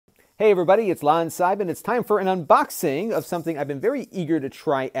Hey everybody, it's Lon Simon. It's time for an unboxing of something I've been very eager to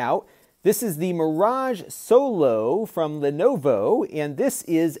try out. This is the Mirage Solo from Lenovo, and this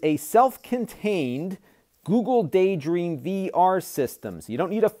is a self-contained Google Daydream VR system. So you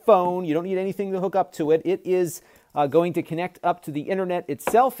don't need a phone, you don't need anything to hook up to it. It is going to connect up to the internet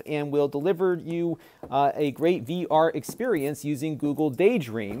itself and will deliver you a great VR experience using Google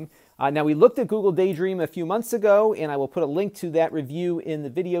Daydream. Now, we looked at Google Daydream a few months ago, and I will put a link to that review in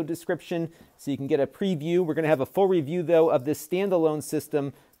the video description so you can get a preview. We're going to have a full review, though, of this standalone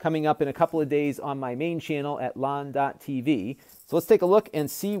system coming up in a couple of days on my main channel at lon.tv. So let's take a look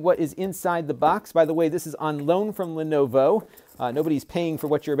and see what is inside the box. By the way, this is on loan from Lenovo. Nobody's paying for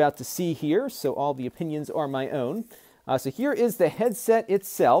what you're about to see here, so all the opinions are my own. So here is the headset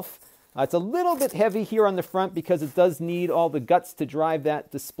itself. It's a little bit heavy here on the front because it does need all the guts to drive that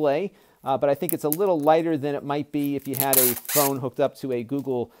display, but I think it's a little lighter than it might be if you had a phone hooked up to a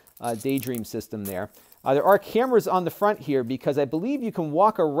Google Daydream system there. There are cameras on the front here because I believe you can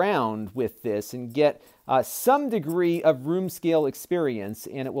walk around with this and get some degree of room scale experience,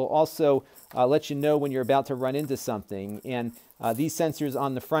 and it will also let you know when you're about to run into something. And these sensors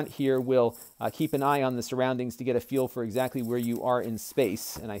on the front here will keep an eye on the surroundings to get a feel for exactly where you are in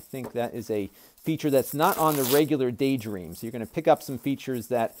space. And I think that is a feature that's not on the regular Daydream. So you're going to pick up some features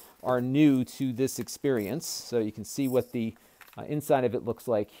that are new to this experience. So you can see what the inside of it looks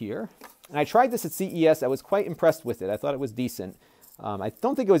like here. And I tried this at CES. I was quite impressed with it. I thought it was decent. I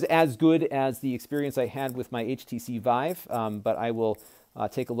don't think it was as good as the experience I had with my HTC Vive, but I will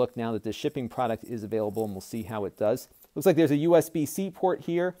take a look now that the shipping product is available, and we'll see how it does. Looks like there's a USB-C port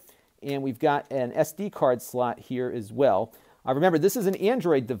here, and we've got an SD card slot here as well. Remember, this is an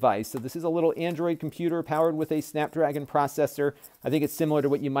Android device, so this is a little Android computer powered with a Snapdragon processor. I think it's similar to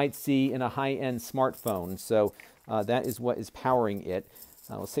what you might see in a high-end smartphone, so that is what is powering it.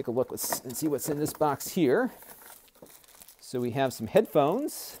 Let's take a look and see what's in this box here. So we have some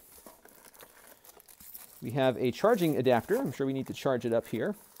headphones. We have a charging adapter. I'm sure we need to charge it up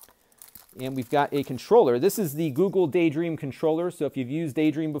here. And we've got a controller. This is the Google Daydream controller. So if you've used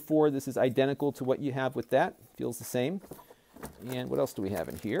Daydream before, this is identical to what you have with that. Feels the same. And what else do we have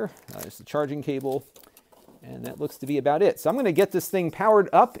in here? There's the charging cable. And that looks to be about it. So I'm going to get this thing powered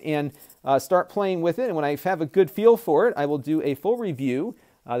up and start playing with it. And when I have a good feel for it, I will do a full review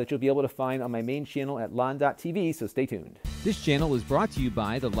that you'll be able to find on my main channel at lon.tv, so stay tuned. This channel is brought to you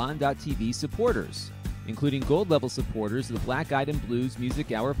by the lon.tv supporters, including gold-level supporters of the Black Eyed and Blues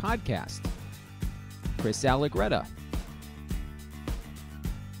Music Hour podcast, Chris Allegretta,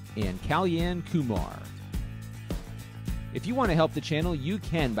 and Kalyan Kumar. If you want to help the channel, you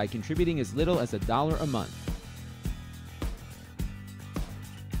can by contributing as little as $1 a month.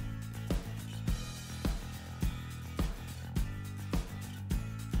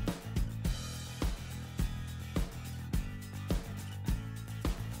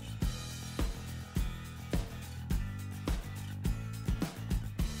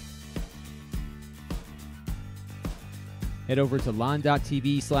 Head over to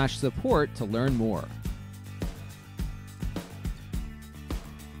lon.tv/support to learn more.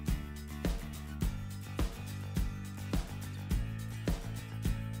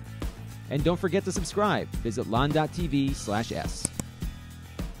 And don't forget to subscribe. Visit lon.tv/s.